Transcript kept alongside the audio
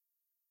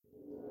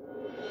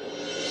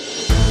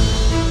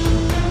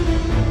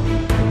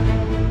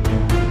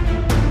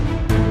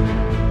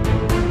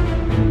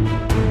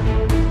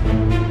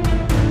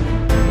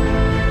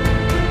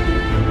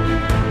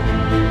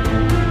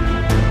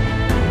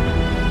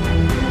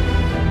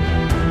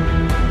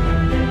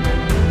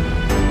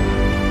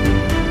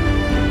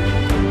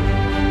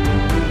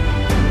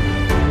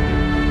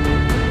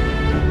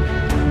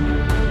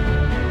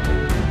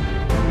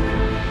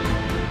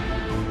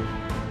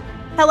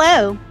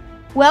Hello.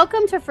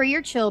 Welcome to For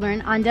Your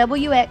Children on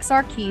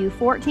WXRQ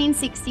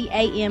 1460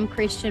 AM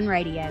Christian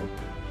Radio.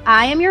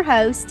 I am your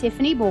host,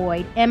 Tiffany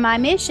Boyd, and my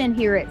mission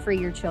here at For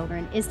Your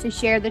Children is to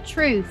share the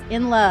truth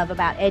in love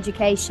about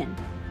education.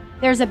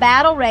 There's a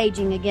battle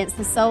raging against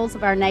the souls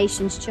of our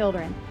nation's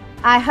children.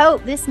 I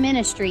hope this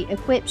ministry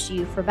equips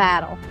you for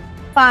battle.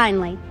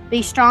 Finally,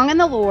 be strong in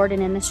the Lord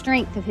and in the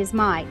strength of His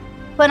might.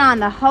 Put on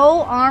the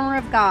whole armor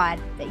of God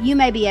that you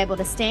may be able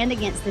to stand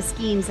against the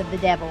schemes of the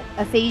devil.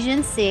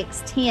 Ephesians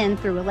 6:10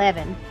 through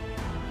 11.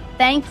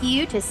 Thank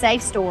you to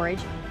Safe Storage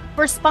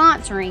for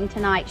sponsoring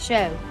tonight's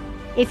show.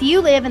 If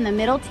you live in the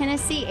Middle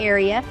Tennessee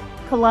area,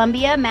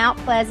 Columbia, Mount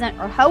Pleasant,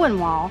 or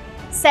Hohenwald,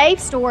 Safe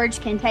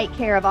Storage can take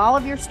care of all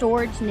of your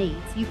storage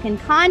needs. You can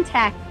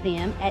contact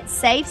them at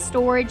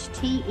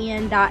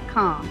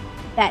safestoragetn.com.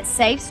 That's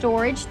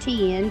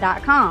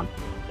safestoragetn.com.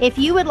 If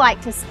you would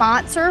like to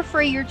sponsor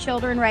For Your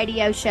Children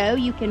radio show,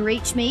 you can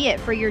reach me at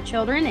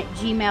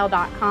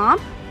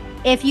foryourchildren@gmail.com.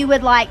 If you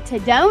would like to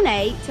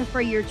donate to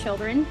For Your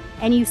Children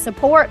and you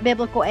support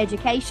biblical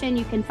education,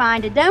 you can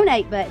find a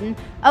donate button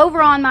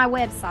over on my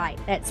website.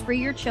 That's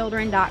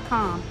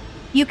foryourchildren.com.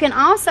 You can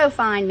also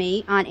find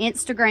me on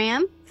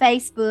Instagram,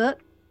 Facebook,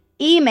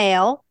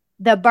 email,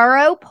 The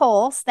Borough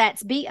Pulse,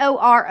 that's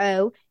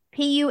BOROPULSE.com,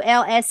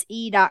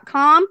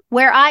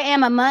 where I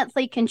am a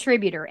monthly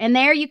contributor. And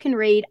there you can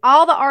read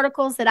all the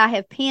articles that I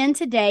have penned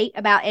to date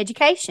about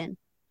education.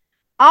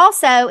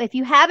 Also, if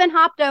you haven't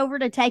hopped over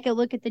to take a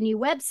look at the new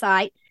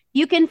website,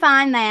 you can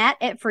find that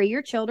at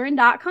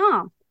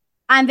freeyourchildren.com.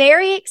 I'm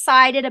very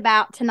excited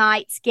about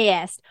tonight's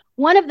guest.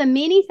 One of the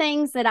many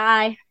things that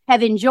I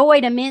have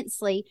enjoyed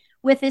immensely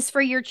with this For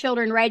Your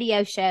Children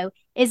radio show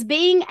is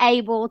being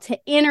able to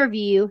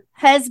interview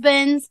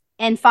husbands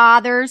and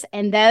fathers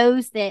and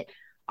those that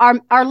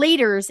are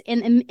leaders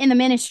in the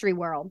ministry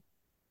world.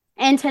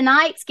 And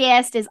tonight's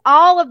guest is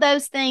all of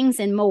those things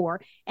and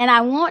more. And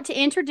I want to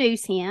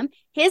introduce him.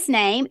 His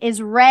name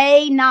is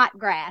Ray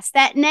Notgrass.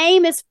 That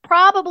name is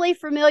probably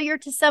familiar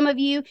to some of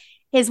you.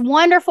 His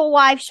wonderful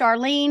wife,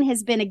 Charlene,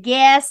 has been a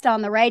guest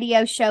on the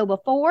radio show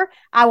before.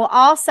 I will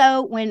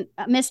also, when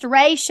Mr.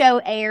 Ray's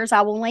show airs,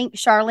 I will link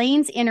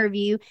Charlene's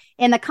interview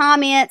in the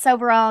comments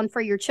over on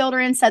For Your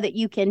Children so that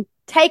you can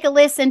take a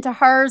listen to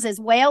hers as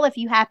well if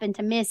you happen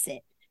to miss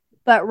it.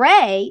 But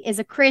Ray is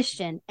a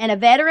Christian and a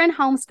veteran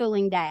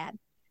homeschooling dad.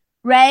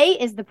 Ray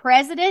is the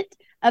president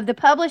of a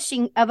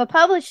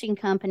publishing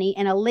company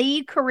and a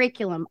lead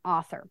curriculum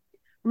author.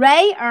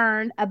 Ray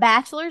earned a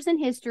bachelor's in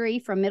history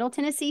from Middle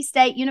Tennessee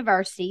State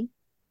University,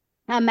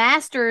 a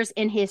master's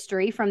in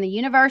history from the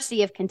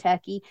University of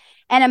Kentucky,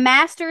 and a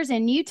master's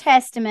in New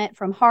Testament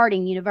from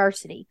Harding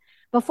University.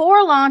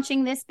 Before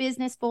launching this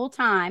business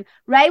full-time,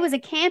 Ray was a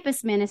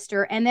campus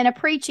minister and then a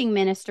preaching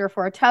minister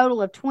for a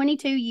total of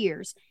 22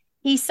 years.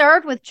 He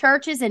served with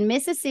churches in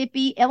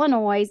Mississippi,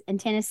 Illinois, and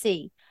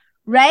Tennessee.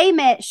 Ray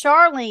met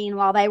Charlene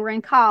while they were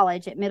in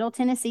college at Middle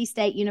Tennessee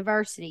State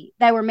University.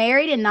 They were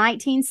married in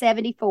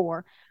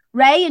 1974.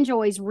 Ray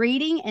enjoys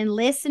reading and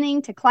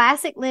listening to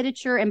classic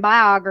literature and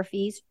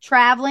biographies,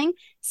 traveling,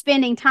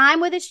 spending time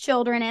with his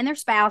children and their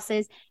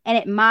spouses, and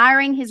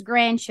admiring his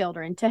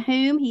grandchildren, to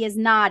whom he is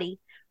naughty.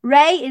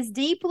 Ray is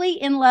deeply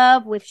in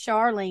love with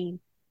Charlene,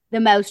 the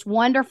most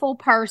wonderful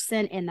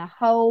person in the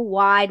whole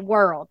wide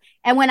world.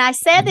 And when I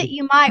said that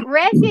you might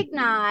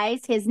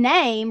recognize his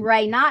name,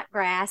 Ray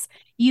Notgrass,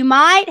 you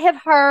might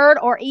have heard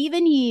or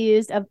even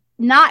used a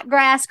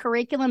Notgrass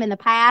curriculum in the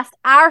past.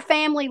 Our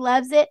family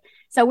loves it.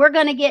 So we're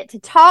going to get to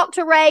talk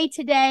to Ray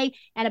today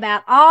and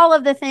about all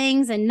of the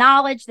things and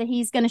knowledge that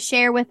he's going to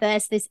share with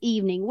us this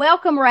evening.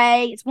 Welcome,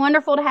 Ray. It's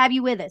wonderful to have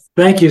you with us.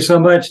 Thank you so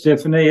much,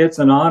 Tiffany. It's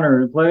an honor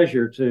and a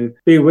pleasure to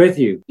be with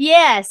you.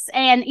 Yes.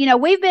 And,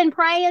 we've been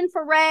praying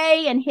for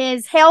Ray and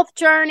his health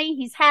journey.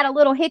 He's had a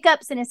little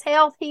hiccups in his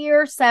health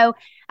here. So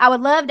I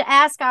would love to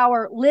ask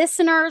our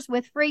listeners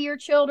with For Your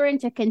Children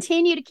to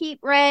continue to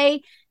keep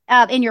Ray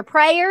in your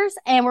prayers,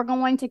 and we're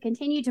going to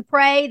continue to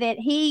pray that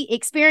he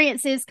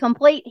experiences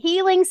complete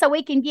healing so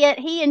we can get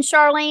he and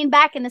Charlene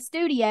back in the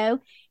studio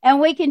and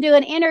we can do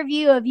an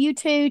interview of you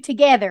two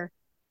together.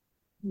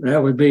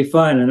 That would be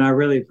fun, and I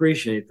really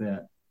appreciate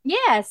that.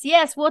 Yes.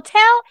 Well,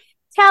 tell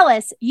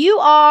us, you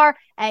are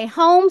a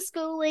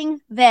homeschooling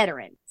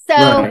veteran.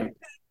 Right.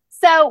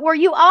 So were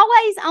you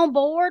always on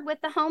board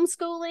with the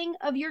homeschooling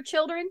of your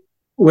children?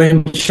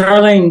 When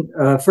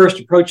Charlene first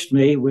approached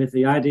me with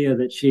the idea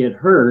that she had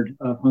heard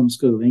of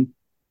homeschooling,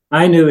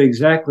 I knew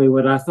exactly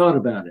what I thought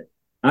about it.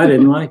 I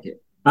didn't like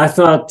it. I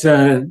thought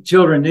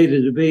children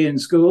needed to be in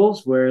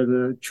schools where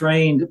the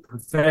trained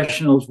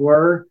professionals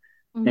were,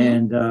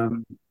 and,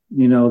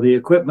 the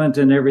equipment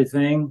and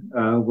everything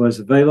was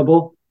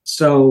available.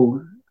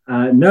 So,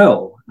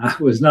 no, I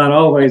was not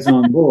always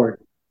on board.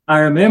 I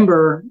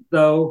remember,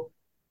 though,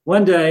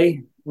 one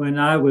day when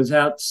I was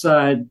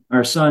outside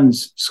our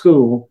son's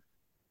school,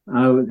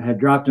 I had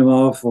dropped him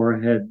off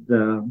or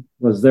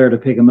was there to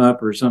pick him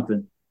up or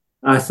something.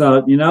 I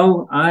thought,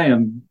 I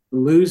am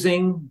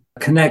losing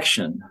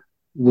connection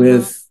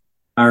with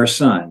our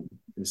son.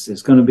 This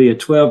is going to be a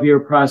 12-year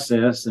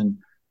process, and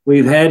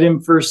we've had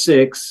him for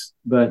 6,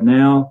 but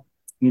now,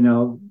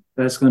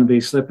 that's going to be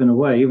slipping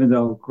away, even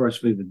though, of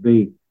course, we would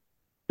be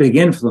big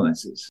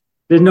influences.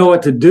 Didn't know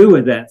what to do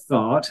with that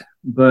thought,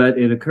 but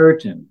it occurred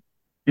to me.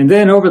 And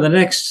then over the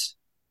next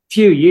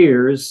few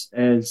years,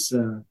 as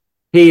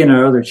he and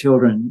our other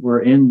children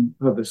were in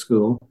public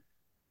school,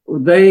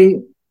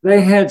 they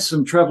had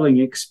some troubling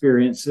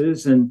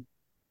experiences, and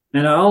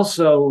I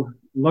also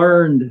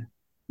learned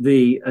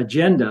the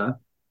agenda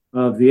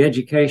of the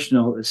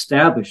educational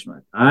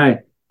establishment. I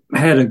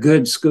had a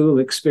good school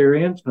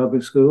experience,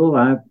 public school.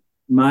 I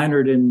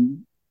minored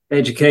in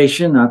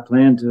education. I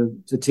planned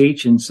to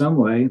teach in some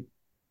way,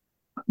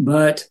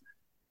 but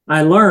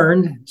I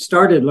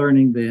started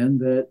learning then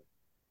that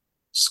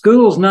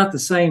school's not the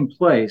same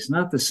place,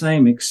 not the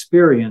same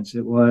experience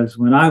it was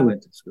when I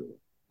went to school.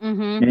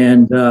 Mm-hmm.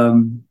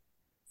 And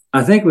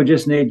I think we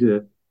just need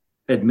to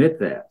admit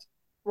that,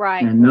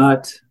 right, and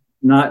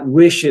not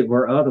wish it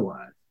were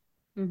otherwise.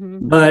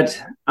 Mm-hmm. But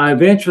I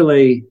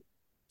eventually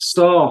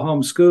saw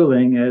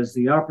homeschooling as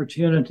the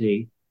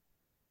opportunity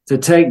to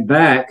take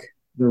back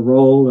the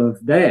role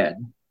of dad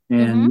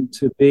and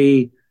to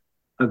be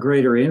a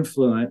greater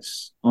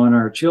influence on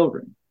our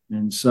children.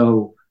 And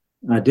so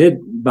I did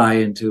buy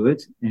into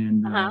it,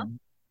 and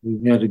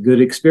we had a good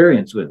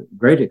experience with it,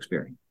 great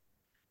experience.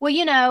 Well,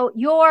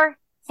 your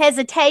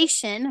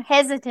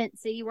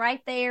hesitancy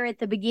right there at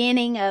the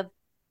beginning of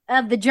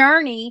the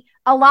journey,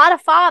 a lot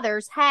of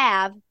fathers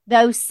have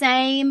those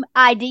same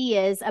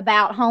ideas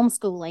about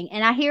homeschooling.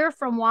 And I hear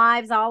from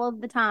wives all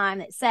of the time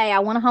that say, I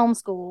want to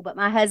homeschool, but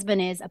my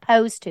husband is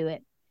opposed to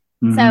it.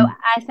 Mm-hmm. So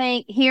I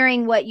think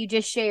hearing what you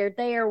just shared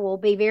there will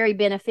be very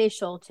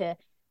beneficial to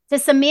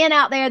some men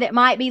out there that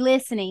might be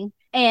listening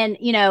and,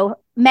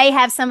 may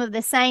have some of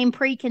the same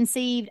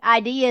preconceived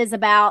ideas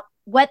about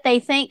what they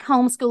think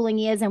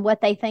homeschooling is and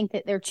what they think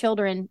that their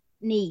children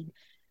need.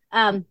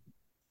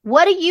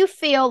 What do you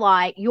feel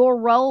like your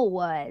role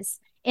was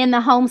in the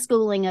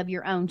homeschooling of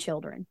your own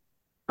children?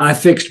 I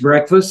fixed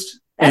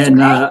breakfast. That's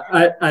and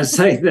I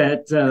say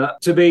that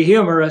to be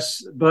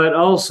humorous, but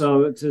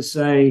also to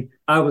say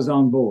I was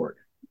on board.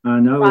 I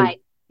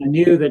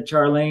knew that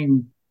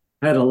Charlene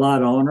had a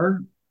lot on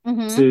her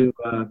to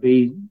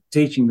be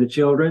teaching the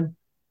children.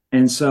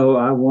 And so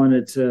I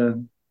wanted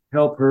to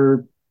help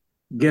her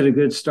get a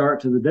good start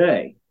to the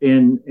day.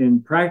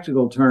 In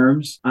practical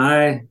terms,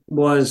 I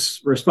was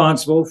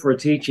responsible for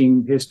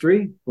teaching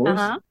history, of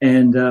course,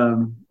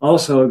 and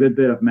also a good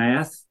bit of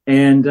math.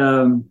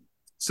 And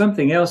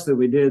something else that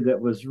we did that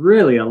was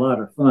really a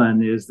lot of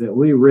fun is that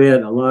we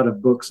read a lot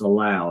of books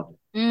aloud.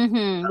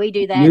 Mm-hmm. We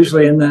do that.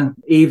 Usually in the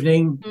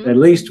evening, at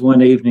least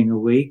one evening a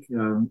week,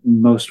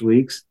 most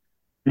weeks.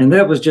 And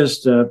that was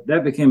just,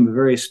 that became a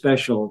very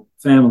special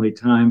family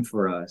time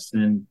for us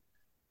and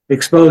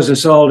exposed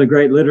us all to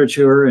great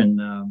literature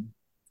and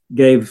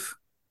gave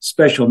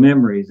special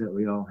memories that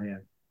we all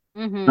had.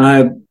 Mm-hmm.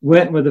 I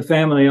went with the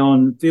family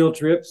on field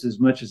trips as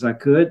much as I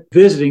could.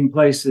 Visiting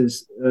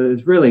places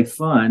is really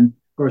fun.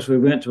 Of course, we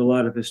went to a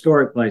lot of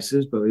historic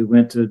places, but we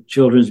went to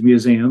Children's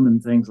Museum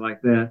and things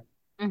like that.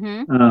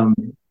 Mm-hmm.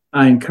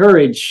 I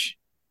encourage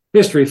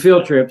history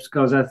field trips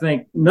because I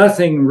think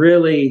nothing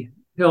really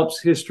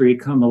helps history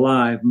come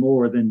alive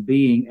more than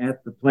being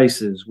at the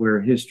places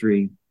where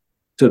history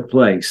took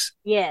place.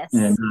 Yes.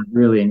 And I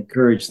really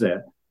encourage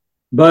that.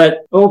 But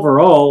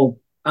overall,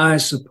 I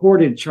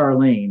supported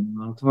Charlene.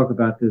 I'll talk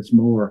about this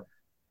more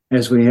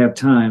as we have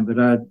time, but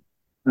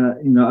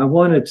I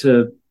wanted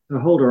to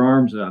hold her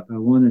arms up. I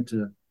wanted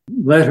to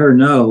let her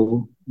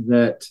know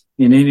that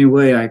in any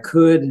way I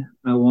could,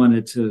 I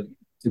wanted to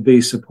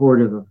be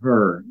supportive of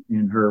her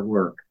in her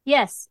work.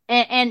 Yes.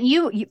 And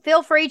you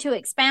feel free to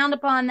expound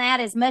upon that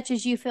as much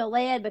as you feel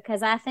led,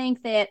 because I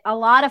think that a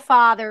lot of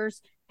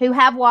fathers who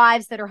have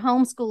wives that are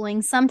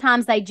homeschooling,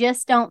 sometimes they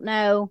just don't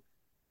know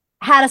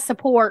how to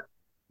support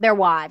their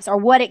wives or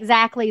what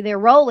exactly their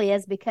role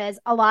is, because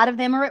a lot of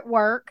them are at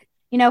work,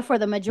 for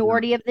the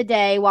majority of the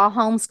day while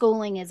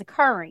homeschooling is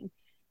occurring.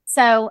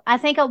 So I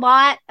think a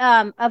lot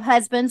of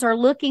husbands are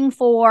looking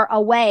for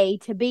a way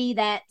to be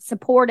that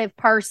supportive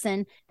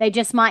person. They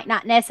just might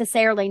not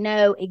necessarily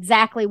know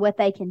exactly what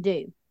they can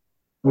do.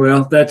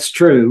 Well, that's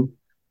true.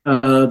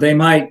 They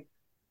might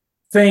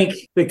think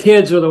the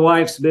kids are the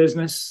wife's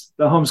business.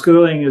 The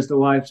homeschooling is the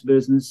wife's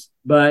business,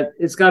 but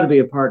it's got to be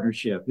a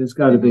partnership. It's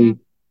got to be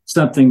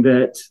something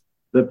that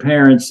the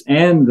parents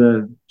and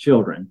the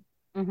children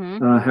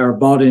are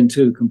bought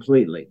into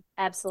completely.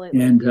 Absolutely.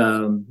 And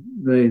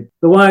the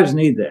wives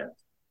need that.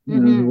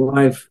 The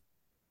wife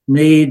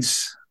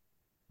needs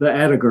the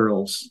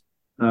attagirls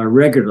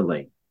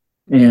regularly,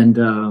 and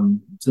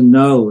to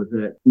know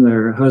that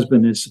their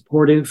husband is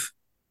supportive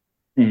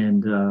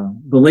and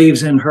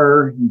believes in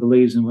her and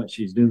believes in what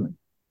she's doing.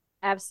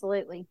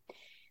 Absolutely.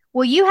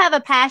 Well, you have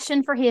a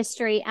passion for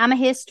history. I'm a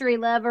history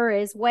lover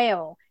as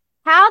well.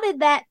 How did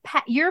that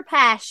your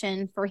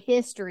passion for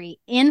history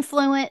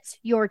influence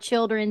your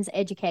children's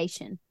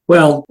education?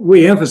 Well,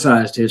 we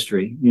emphasized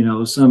history.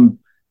 Some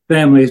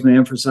families may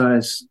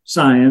emphasize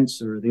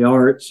science or the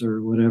arts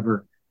or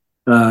whatever.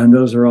 and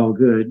those are all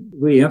good.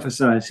 We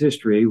emphasize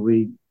history.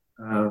 We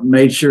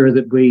made sure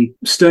that we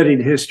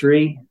studied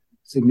history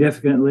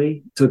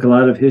significantly, took a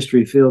lot of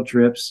history field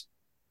trips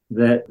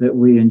that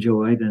we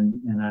enjoyed,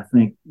 and I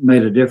think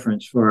made a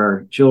difference for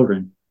our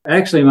children.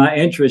 Actually, my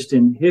interest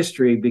in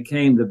history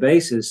became the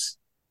basis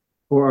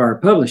for our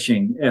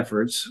publishing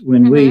efforts.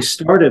 When we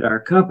started our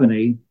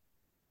company,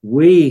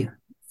 we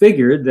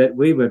figured that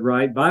we would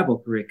write Bible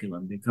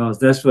curriculum because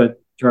that's what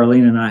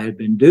Charlene and I had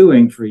been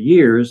doing for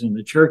years in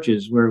the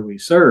churches where we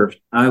served.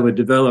 I would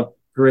develop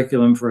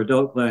curriculum for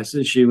adult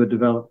classes. She would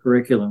develop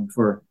curriculum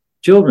for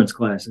children's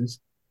classes.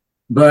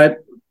 But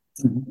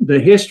the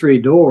history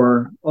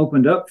door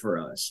opened up for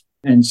us.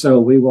 And so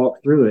we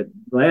walked through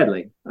it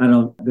gladly.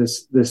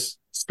 This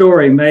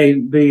story may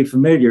be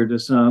familiar to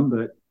some,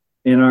 but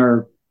in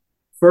our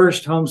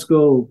first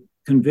homeschool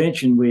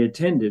convention we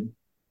attended,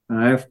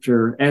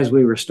 as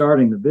we were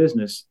starting the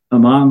business, a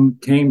mom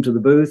came to the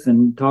booth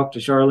and talked to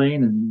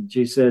Charlene, and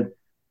she said,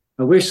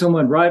 I wish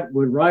someone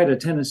would write a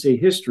Tennessee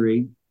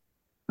history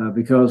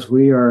because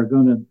we are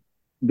going to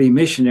be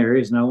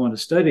missionaries and I want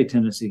to study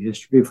Tennessee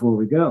history before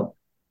we go.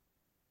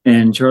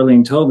 And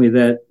Charlene told me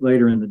that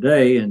later in the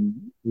day,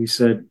 and we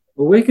said,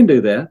 well, we can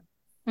do that.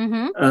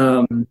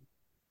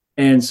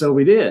 And so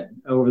we did.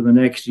 Over the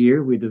next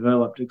year, we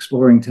developed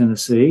Exploring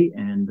Tennessee,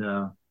 and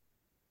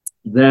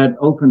that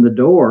opened the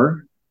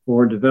door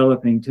for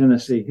developing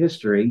Tennessee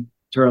history.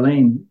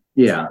 Charlene,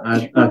 yeah,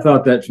 I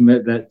thought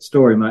that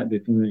story might be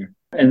familiar.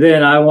 And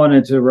then I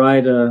wanted to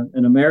write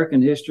an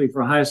American history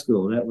for high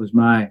school. That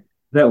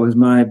was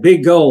my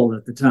big goal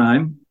at the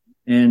time.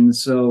 And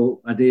so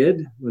I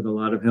did, with a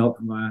lot of help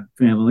from my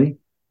family.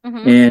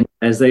 And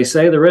as they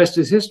say, the rest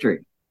is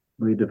history.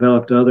 We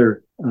developed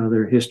other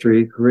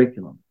history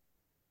curriculum.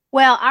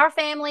 Well, our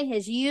family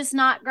has used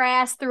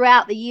Notgrass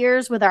throughout the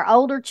years with our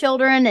older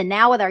children and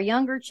now with our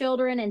younger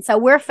children. And so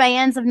we're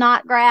fans of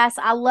Notgrass.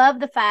 I love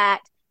the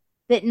fact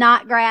that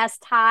Notgrass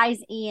ties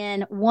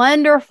in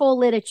wonderful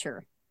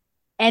literature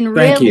and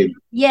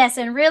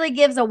really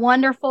gives a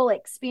wonderful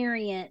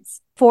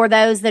experience for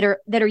those that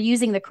are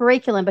using the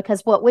curriculum,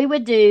 because what we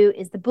would do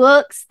is the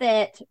books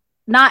that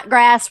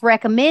Notgrass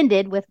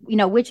recommended with,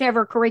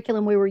 whichever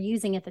curriculum we were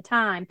using at the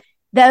time,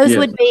 those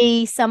would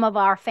be some of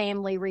our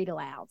family read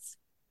alouds.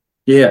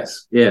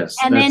 Yes.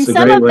 And that's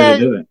then a great way to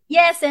do it.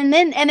 Yes, and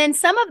then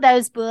some of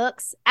those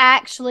books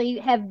actually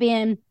have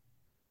been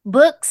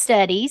book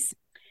studies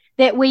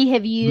that we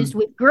have used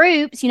with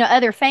groups,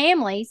 other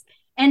families.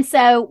 And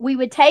so we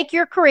would take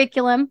your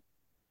curriculum.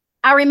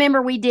 I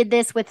remember we did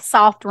this with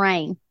Soft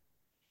Rain.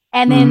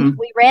 And then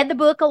we read the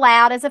book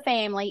aloud as a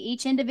family.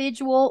 Each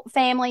individual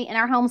family in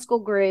our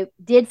homeschool group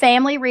did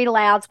family read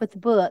alouds with the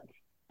book.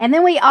 And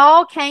then we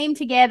all came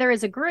together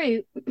as a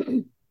group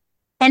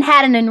and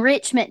had an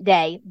enrichment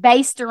day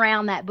based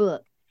around that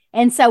book.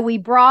 And so we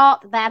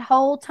brought that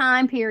whole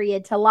time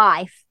period to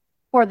life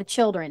for the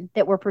children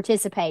that were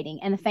participating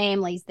and the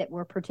families that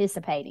were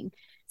participating.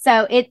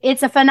 So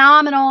it's a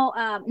phenomenal,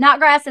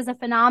 Notgrass is a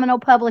phenomenal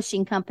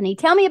publishing company.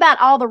 Tell me about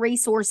all the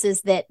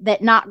resources that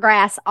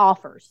Notgrass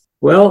offers.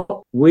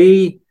 Well,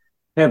 we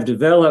have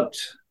developed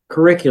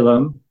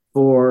curriculum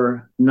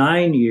for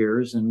 9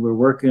 years, and we're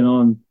working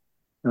on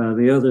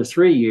the other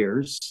 3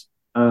 years.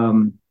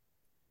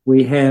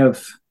 We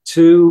have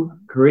 2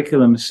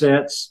 curriculum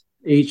sets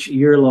each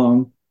year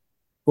long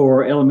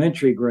for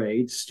elementary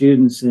grades,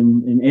 students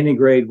in any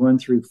grade 1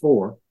 through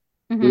 4.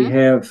 We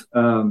have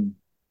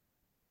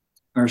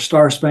our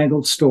Star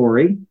Spangled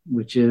Story,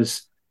 which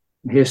is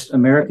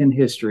American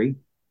history.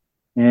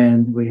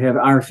 And we have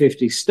Our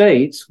 50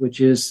 States,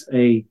 which is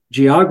a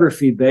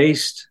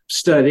geography-based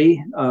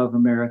study of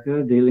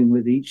America, dealing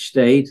with each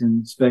state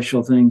and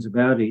special things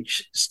about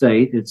each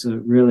state. It's a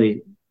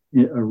really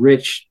a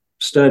rich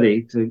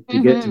study to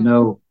get to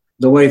know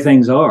the way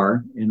things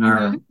are in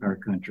our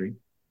country.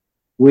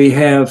 We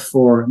have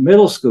for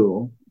middle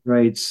school,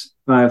 grades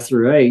 5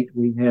 through 8,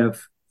 we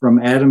have From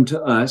Adam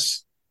to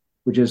Us,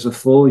 which is a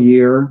full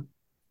year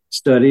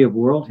study of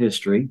world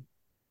history.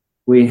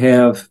 We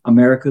have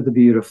America the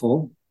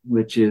Beautiful,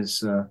 which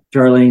is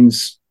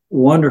Charlene's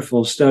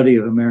wonderful study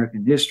of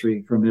American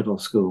history for middle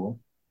school.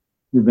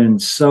 We've been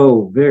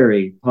so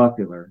very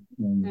popular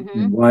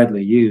and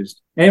widely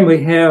used. And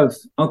we have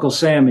Uncle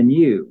Sam and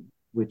You,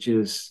 which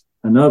is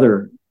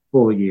another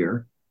full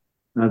year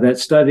that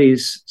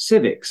studies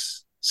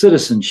civics,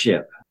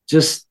 citizenship,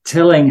 just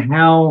telling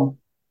how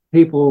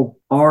people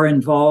are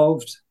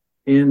involved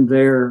in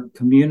their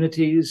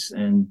communities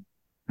and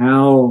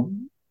how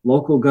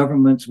local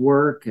governments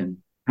work and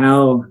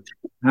how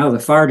the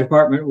fire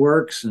department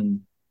works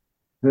and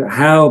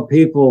how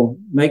people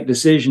make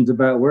decisions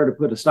about where to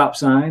put a stop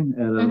sign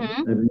at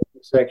an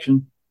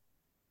intersection,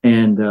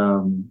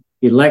 and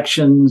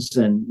elections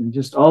and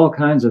just all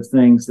kinds of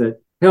things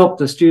that help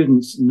the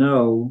students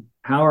know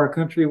how our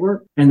country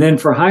works. And then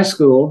for high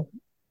school,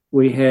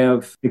 we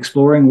have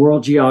Exploring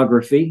World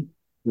Geography,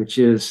 which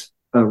is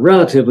a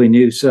relatively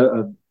new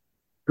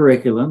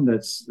curriculum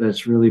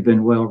that's really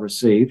been well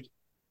received.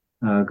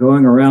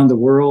 Going around the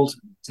world,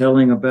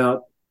 telling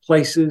about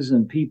places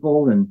and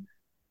people and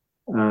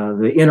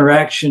the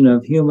interaction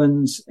of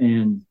humans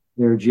and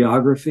their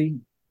geography.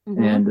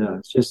 And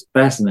it's just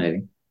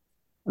fascinating.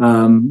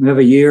 We have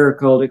a year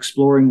called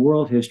Exploring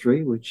World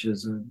History, which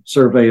is a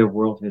survey of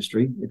world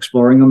history.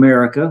 Exploring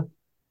America,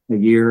 a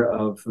year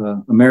of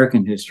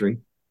American history.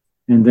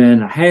 And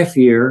then a half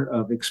year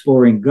of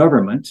Exploring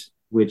Government,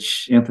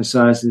 which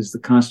emphasizes the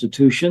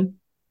Constitution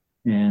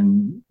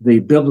and the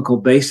biblical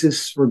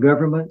basis for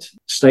government,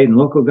 state and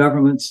local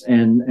governments,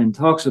 and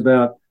talks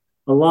about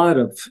a lot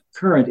of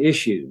current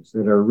issues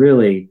that are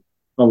really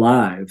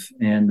alive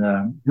and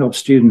help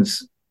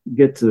students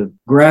get to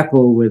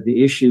grapple with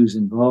the issues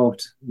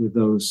involved with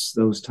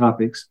those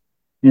topics.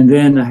 And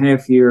then a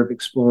half year of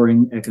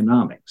Exploring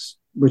Economics,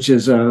 which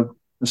is a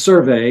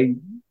survey,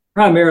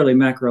 primarily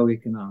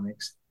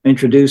macroeconomics,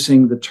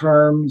 introducing the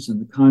terms and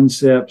the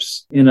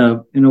concepts in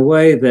a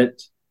way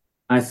that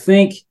I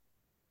think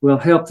will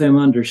help them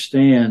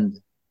understand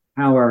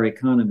how our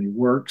economy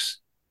works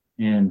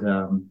and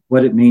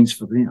what it means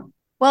for them.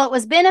 Well, it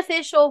was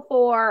beneficial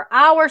for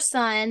our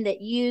son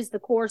that used the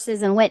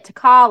courses and went to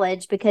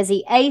college because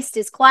he aced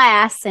his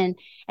class. And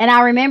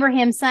I remember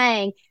him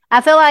saying,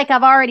 I feel like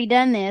I've already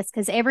done this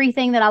because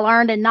everything that I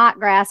learned in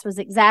Notgrass was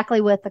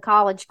exactly what the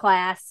college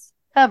class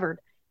covered.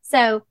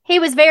 So he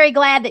was very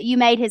glad that you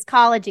made his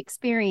college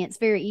experience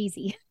very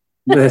easy.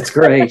 That's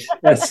great.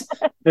 That's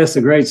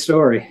a great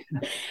story.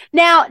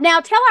 Now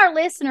tell our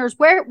listeners,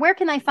 where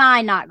can they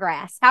find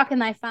Notgrass? How can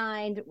they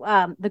find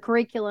the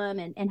curriculum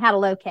and how to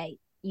locate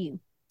you?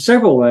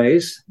 Several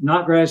ways.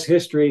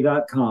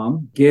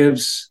 Notgrasshistory.com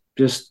gives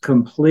just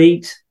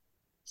complete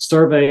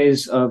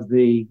surveys of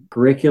the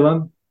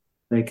curriculum.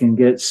 They can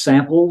get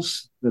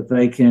samples that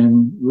they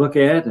can look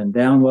at and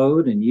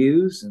download and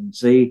use and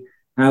see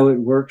how it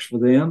works for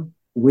them.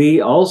 We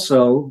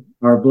also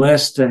are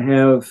blessed to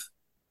have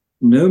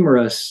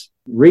numerous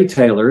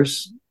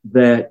retailers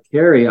that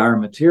carry our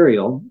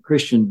material.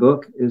 Christian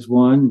Book is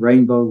one,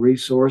 Rainbow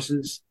Resource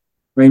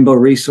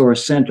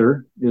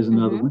Center is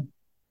another one.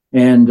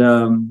 And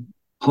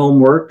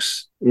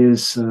Homeworks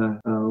is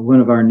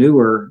one of our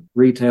newer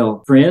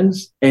retail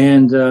friends.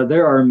 And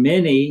there are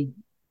many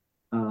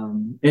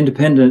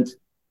independent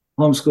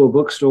homeschool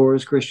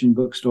bookstores, Christian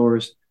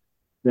bookstores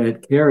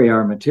that carry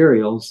our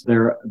materials.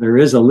 There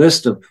is a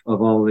list of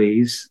all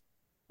these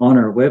on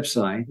our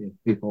website if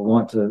people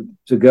want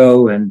to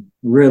go and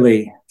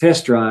really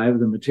test drive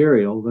the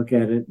material, look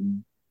at it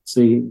and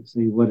see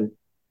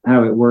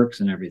how it works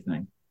and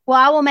everything. Well,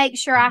 I will make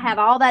sure I have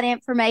all that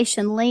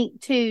information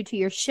linked to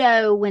your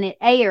show when it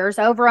airs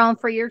over on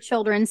For Your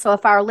Children. So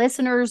if our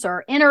listeners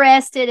are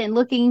interested in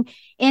looking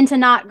into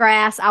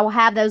Notgrass, I will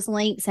have those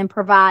links and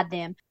provide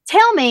them.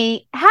 Tell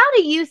me, how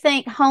do you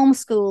think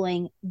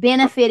homeschooling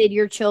benefited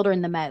your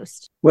children the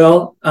most?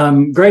 Well,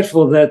 I'm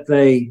grateful that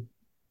they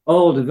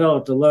all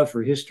developed a love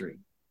for history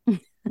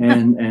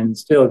and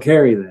still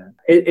carry that.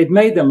 It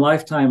made them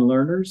lifetime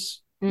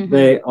learners.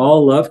 They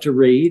all love to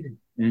read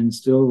and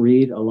still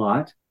read a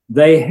lot.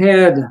 They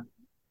had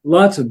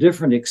lots of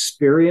different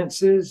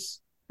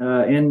experiences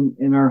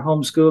in our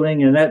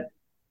homeschooling, and that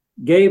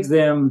gave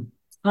them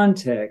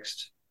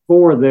context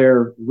for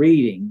their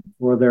reading,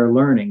 for their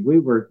learning. We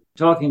were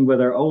talking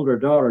with our older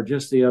daughter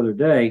just the other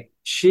day.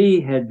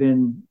 She had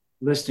been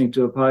listening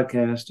to a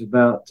podcast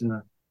about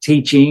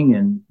teaching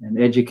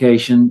and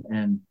education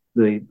and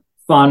the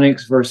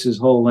phonics versus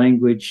whole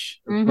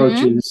language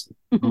approaches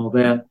and all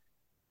that.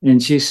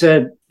 And she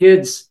said,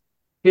 kids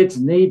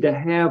need to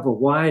have a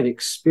wide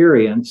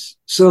experience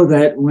so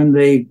that when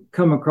they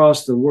come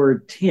across the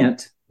word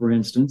tent, for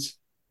instance,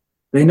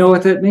 they know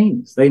what that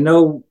means. They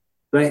know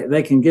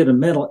they can get a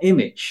mental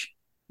image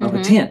of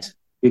a tent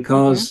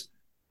because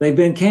they've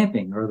been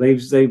camping or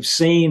they've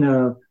seen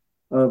a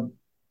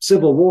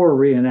Civil War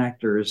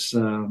reenactors,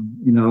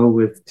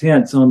 with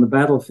tents on the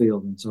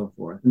battlefield and so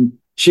forth. And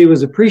she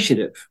was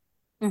appreciative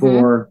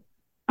for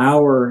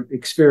our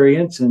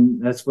experience,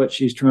 and that's what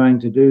she's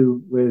trying to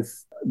do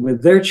with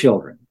their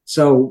children.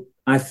 So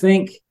I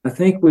think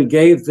we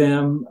gave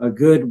them a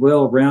good,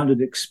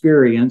 well-rounded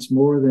experience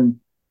more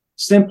than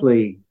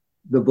simply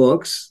the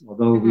books,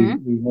 although we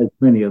had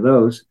plenty of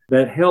those,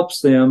 that helps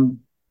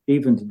them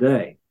even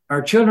today.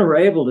 Our children were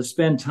able to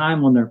spend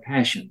time on their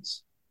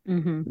passions.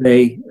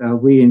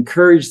 We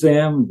encourage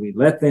them, we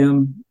let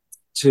them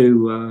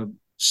to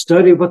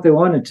study what they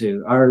wanted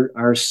to.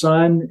 Our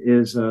son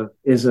is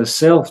a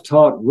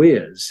self-taught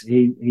whiz.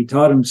 He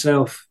taught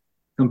himself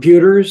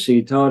computers.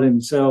 He taught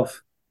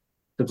himself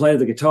to play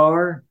the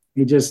guitar.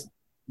 He just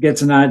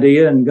gets an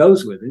idea and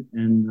goes with it.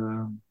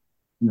 And,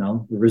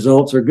 the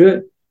results are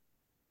good.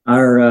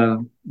 Our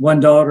one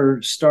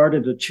daughter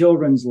started a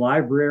children's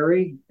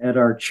library at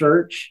our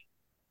church.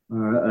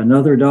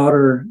 Another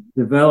daughter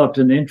developed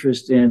an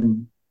interest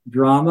in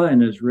drama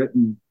and has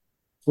written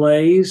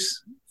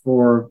plays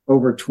for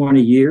over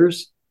 20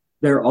 years.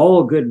 They're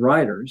all good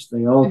writers.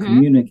 They all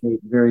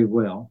communicate very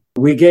well.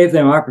 We gave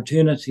them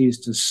opportunities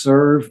to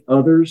serve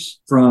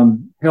others,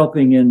 from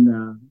helping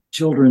in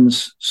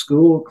children's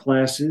school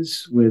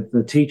classes with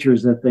the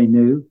teachers that they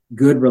knew,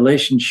 good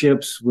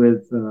relationships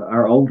with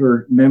our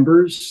older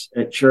members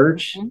at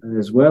church,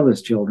 as well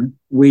as children.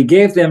 We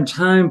gave them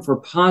time for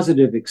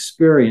positive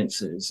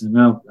experiences. And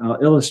I'll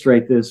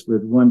illustrate this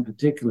with one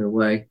particular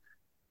way.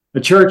 A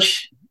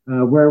church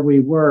where we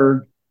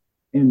were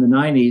in the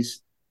 90s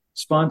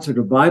sponsored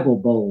a Bible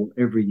Bowl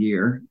every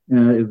year.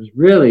 It was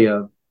really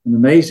an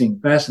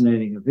amazing,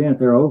 fascinating event.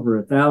 There are over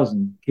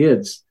 1,000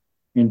 kids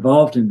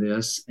involved in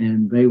this,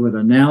 and they would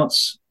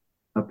announce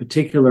a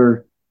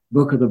particular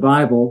book of the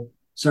Bible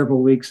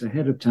several weeks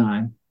ahead of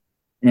time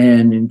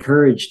and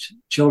encouraged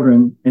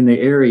children in the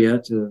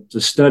area to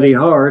study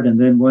hard. And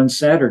then one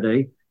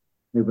Saturday,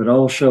 they would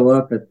all show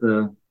up at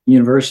the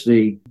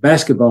university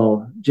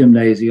basketball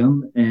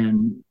gymnasium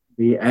and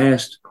be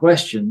asked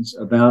questions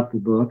about the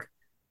book.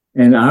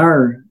 And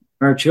our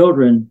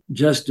children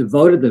just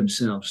devoted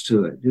themselves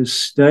to it,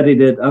 just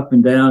studied it up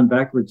and down,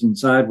 backwards and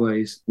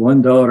sideways.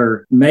 One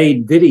daughter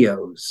made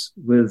videos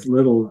with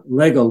little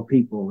Lego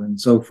people and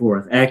so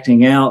forth,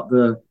 acting out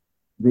the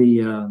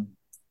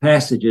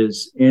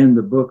passages in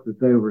the book that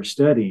they were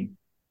studying.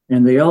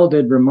 And they all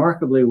did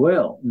remarkably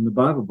well in the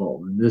Bible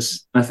Bowl. And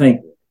this, I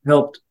think,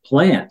 helped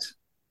plant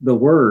the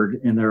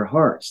word in their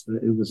hearts.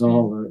 It was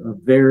all a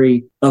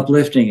very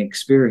uplifting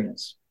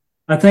experience.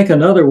 I think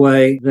another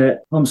way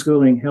that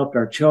homeschooling helped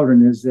our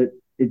children is that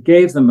it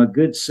gave them a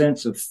good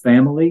sense of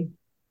family,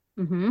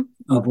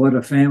 of what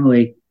a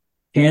family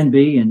can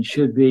be and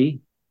should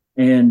be.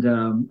 And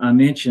I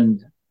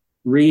mentioned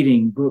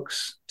reading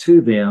books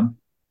to them,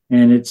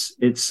 and it's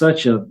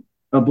such a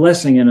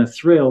blessing and a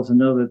thrill to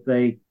know that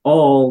they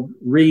all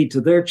read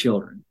to their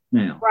children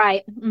now,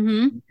 right?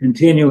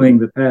 Continuing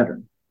the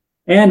pattern.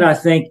 And I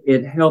think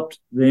it helped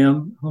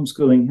them,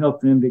 homeschooling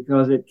helped them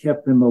because it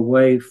kept them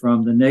away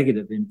from the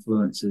negative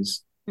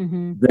influences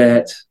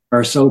that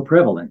are so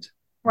prevalent.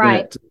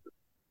 Right.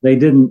 They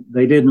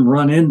didn't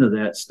run into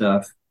that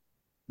stuff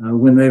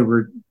when they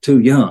were too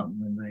young,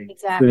 when they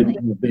could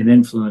have been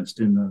influenced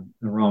in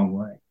the wrong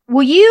way.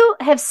 Well, you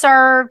have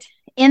served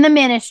in the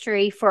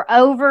ministry for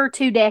over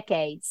 2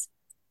 decades.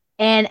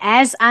 And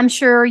as I'm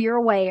sure you're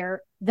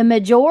aware, the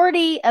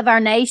majority of our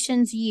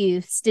nation's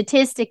youth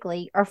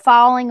statistically are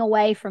falling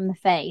away from the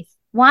faith.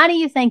 Why do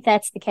you think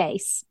that's the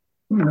case?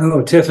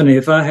 Oh, Tiffany,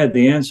 if I had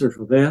the answer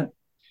for that,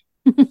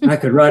 I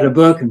could write a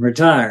book and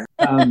retire.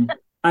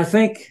 I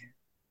think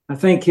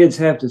kids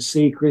have to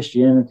see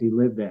Christianity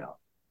lived out.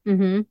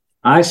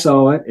 I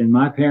saw it in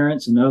my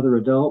parents and other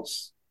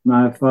adults.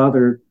 My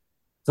father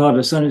taught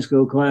a Sunday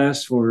school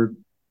class for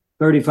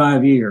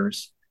 35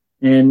 years.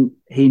 And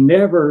he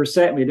never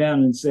sat me down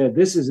and said,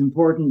 this is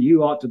important,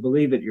 you ought to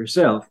believe it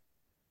yourself.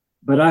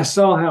 But I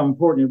saw how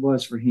important it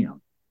was for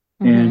him.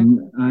 And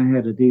I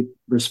had a deep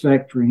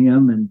respect for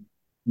him. And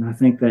I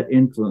think that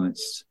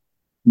influenced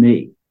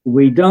me.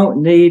 We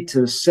don't need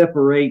to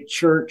separate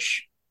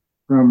church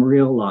from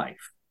real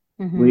life.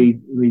 We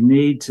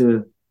need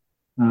to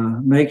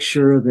make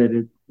sure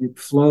that it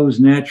flows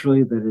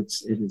naturally, that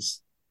it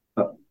is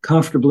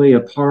comfortably a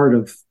part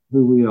of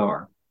who we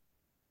are.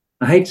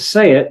 I hate to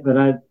say it,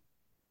 but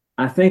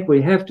I think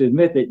we have to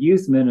admit that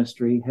youth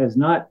ministry has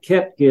not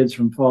kept kids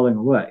from falling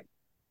away.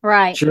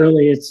 Right.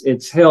 Surely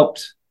it's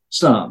helped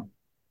some,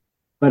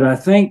 but I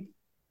think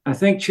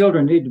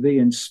children need to be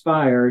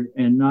inspired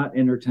and not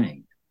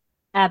entertained.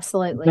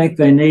 Absolutely. I think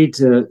they need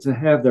to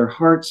have their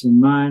hearts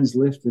and minds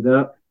lifted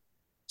up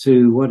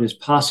to what is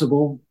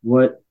possible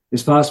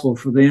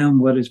for them,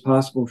 what is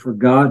possible for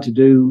God to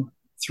do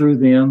through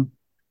them.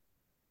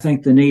 I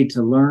think they need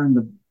to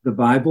learn the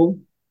Bible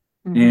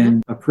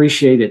and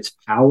appreciate its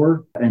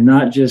power and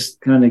not just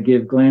kind of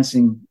give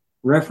glancing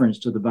reference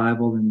to the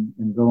Bible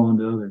and go on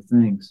to other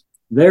things.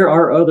 There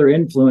are other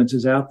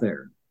influences out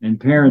there, and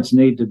parents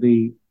need to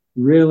be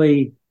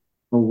really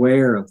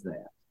aware of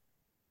that.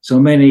 So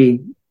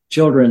many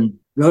children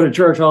go to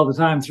church all the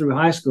time through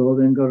high school,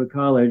 then go to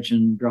college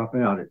and drop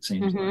out, it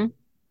seems like,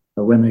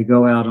 but when they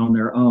go out on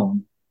their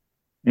own.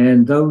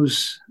 And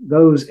those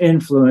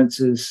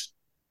influences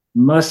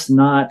must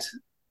not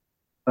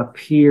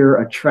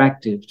appear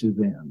attractive to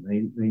them.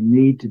 They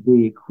need to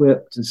be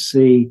equipped to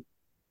see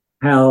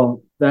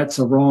how that's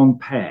a wrong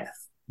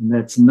path and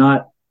that's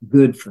not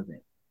good for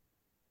them.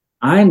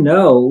 I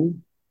know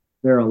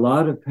there are a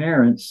lot of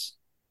parents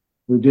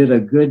who did a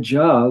good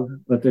job,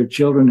 but their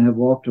children have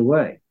walked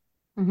away.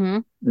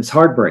 It's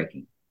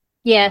heartbreaking.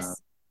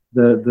 Yes.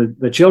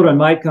 The children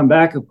might come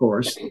back, of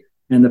course,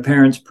 and the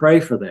parents pray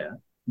for that.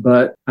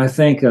 But I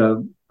think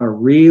a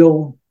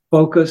real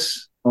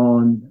focus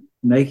on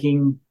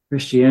making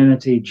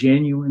Christianity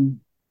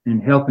genuine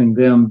and helping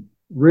them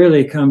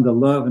really come to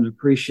love and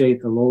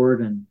appreciate the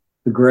Lord and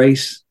the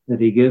grace that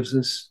He gives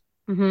us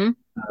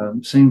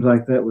seems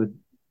like that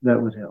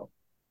would help.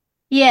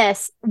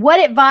 Yes. What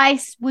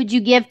advice would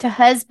you give to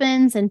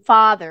husbands and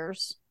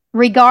fathers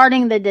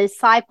regarding the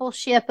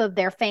discipleship of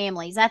their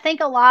families? I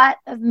think a lot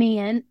of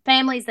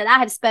families that I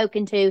have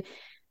spoken to,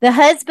 the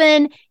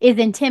husband is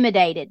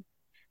intimidated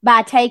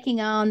by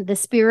taking on the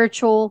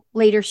spiritual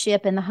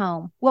leadership in the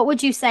home. What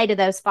would you say to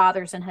those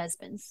fathers and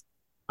husbands?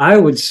 I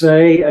would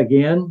say,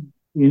 again,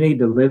 you need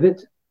to live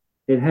it.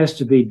 It has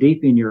to be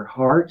deep in your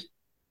heart.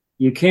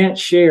 You can't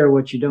share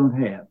what you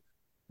don't have.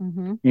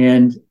 Mm-hmm.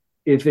 And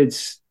if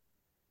it's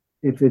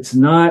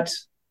not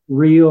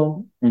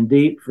real and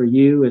deep for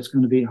you, it's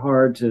going to be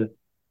hard to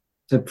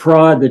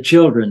prod the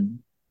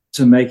children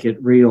to make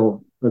it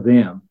real for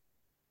them.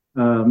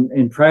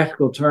 In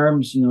practical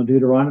terms,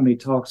 Deuteronomy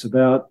talks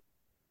about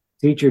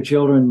teach your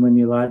children when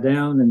you lie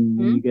down and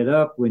when you get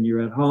up, when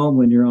you're at home,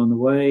 when you're on the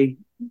way.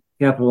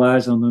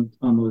 Capitalize on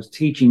those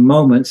teaching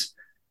moments,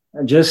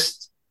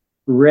 just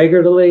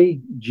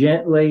regularly,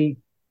 gently,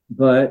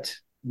 but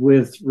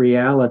with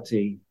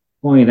reality,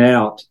 point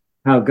out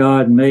how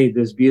God made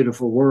this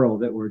beautiful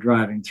world that we're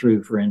driving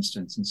through, for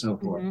instance, and so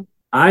forth. Mm-hmm.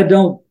 I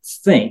don't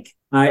think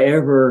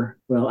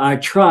I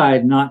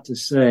tried not to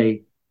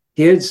say,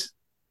 kids,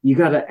 you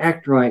got to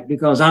act right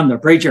because I'm the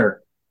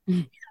preacher.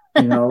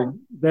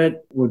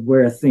 That would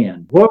wear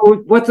thin.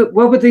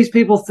 What would these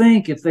people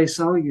think if they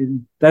saw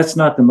you? That's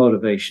not the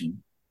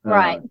motivation.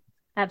 Right.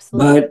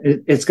 Absolutely. But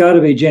it's got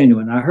to be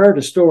genuine. I heard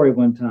a story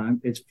one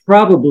time. It's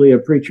probably a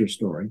preacher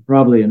story,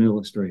 probably an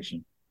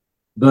illustration.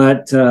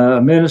 But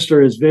a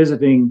minister is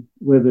visiting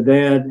with the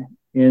dad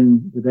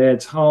in the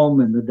dad's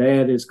home, and the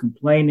dad is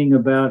complaining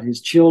about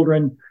his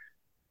children,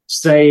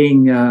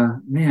 saying,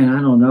 man,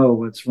 I don't know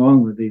what's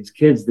wrong with these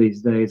kids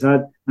these days.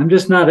 I'm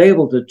just not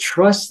able to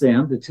trust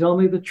them to tell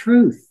me the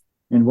truth.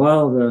 And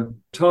while the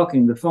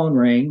phone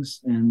rings,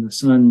 and the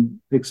son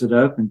picks it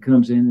up and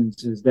comes in and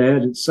says,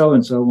 Dad, it's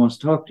so-and-so wants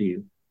to talk to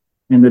you.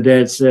 And the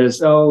dad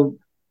says, oh,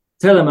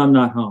 tell him I'm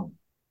not home.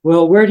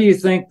 Well, where do you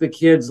think the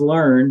kids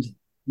learned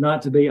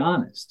not to be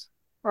honest?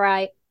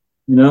 Right.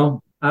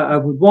 I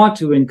would want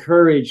to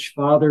encourage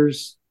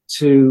fathers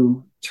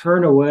to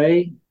turn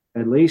away,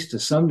 at least to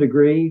some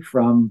degree,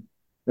 from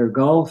their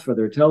golf or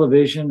their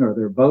television or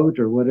their boat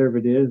or whatever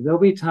it is. There'll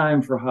be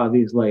time for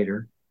hobbies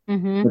later.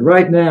 Mm-hmm. But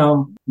right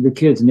now, the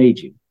kids need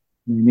you.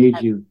 They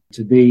need you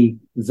to be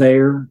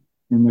there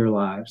in their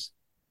lives.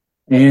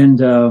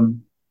 And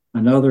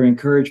another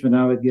encouragement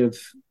I would give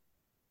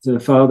to the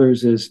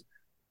fathers is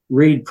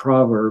read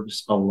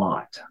Proverbs a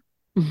lot.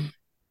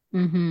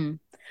 Mm-hmm.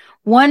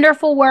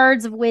 Wonderful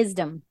words of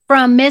wisdom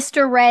from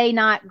Mr. Ray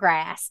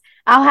Notgrass.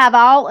 I'll have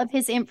all of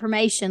his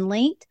information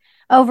linked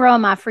over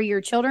on my For Your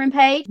Children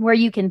page where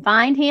you can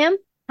find him.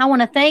 I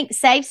want to thank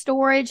Safe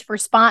Storage for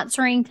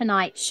sponsoring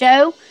tonight's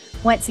show.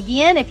 Once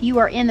again, if you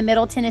are in the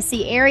Middle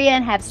Tennessee area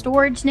and have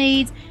storage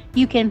needs,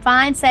 you can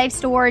find Safe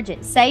Storage at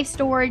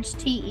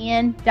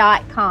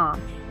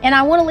safestoragetn.com. And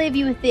I want to leave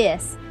you with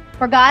this.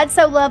 For God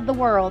so loved the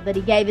world that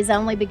he gave his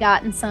only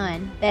begotten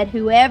Son, that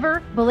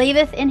whoever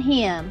believeth in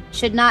him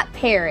should not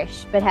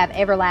perish, but have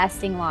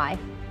everlasting life.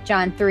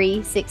 John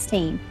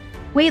 3:16.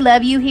 We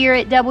love you here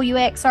at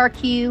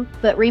WXRQ,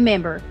 but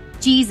remember,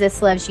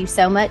 Jesus loves you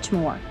so much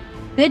more.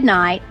 Good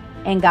night,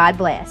 and God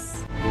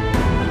bless.